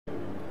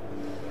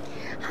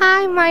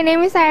Hi, my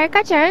name is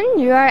Erica Chen.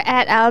 You are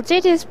at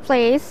LG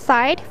Display's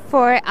site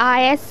for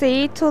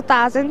ISE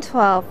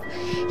 2012.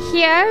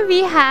 Here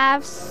we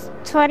have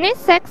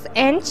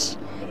 26-inch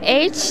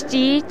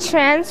HD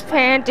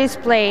transparent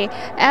display.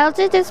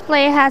 LG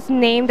Display has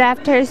named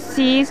after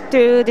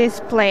see-through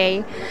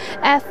display.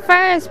 At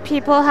first,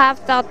 people have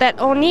thought that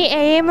only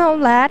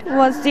AMOLED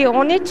was the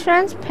only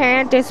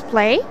transparent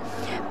display.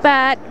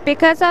 But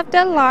because of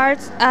the large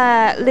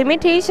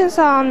limitations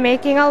on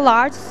making a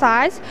large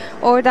size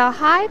or the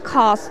high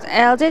cost,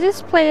 LG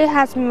Display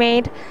has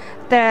made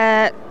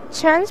the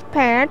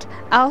transparent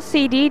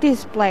LCD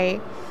display.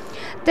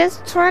 This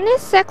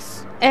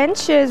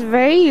 26-inch is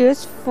very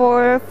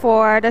useful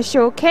for the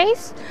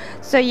showcase,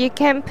 so you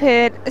can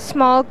put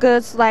small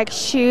goods like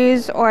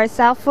shoes or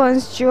cell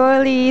phones,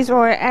 jewelries,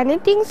 or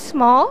anything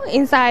small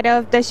inside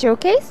of the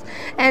showcase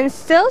and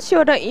still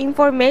show the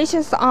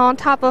information on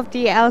top of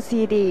the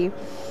LCD.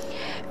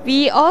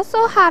 We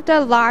also have the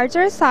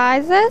larger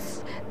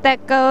sizes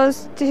that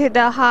goes to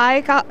the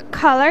high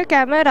color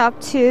gamut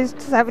up to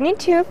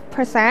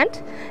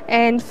 72%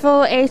 and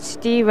full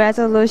HD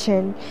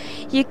resolution.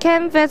 You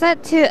can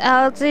visit to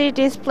LG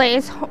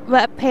Display's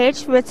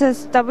webpage, which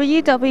is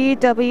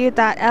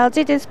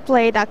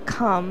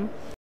www.lgdisplay.com.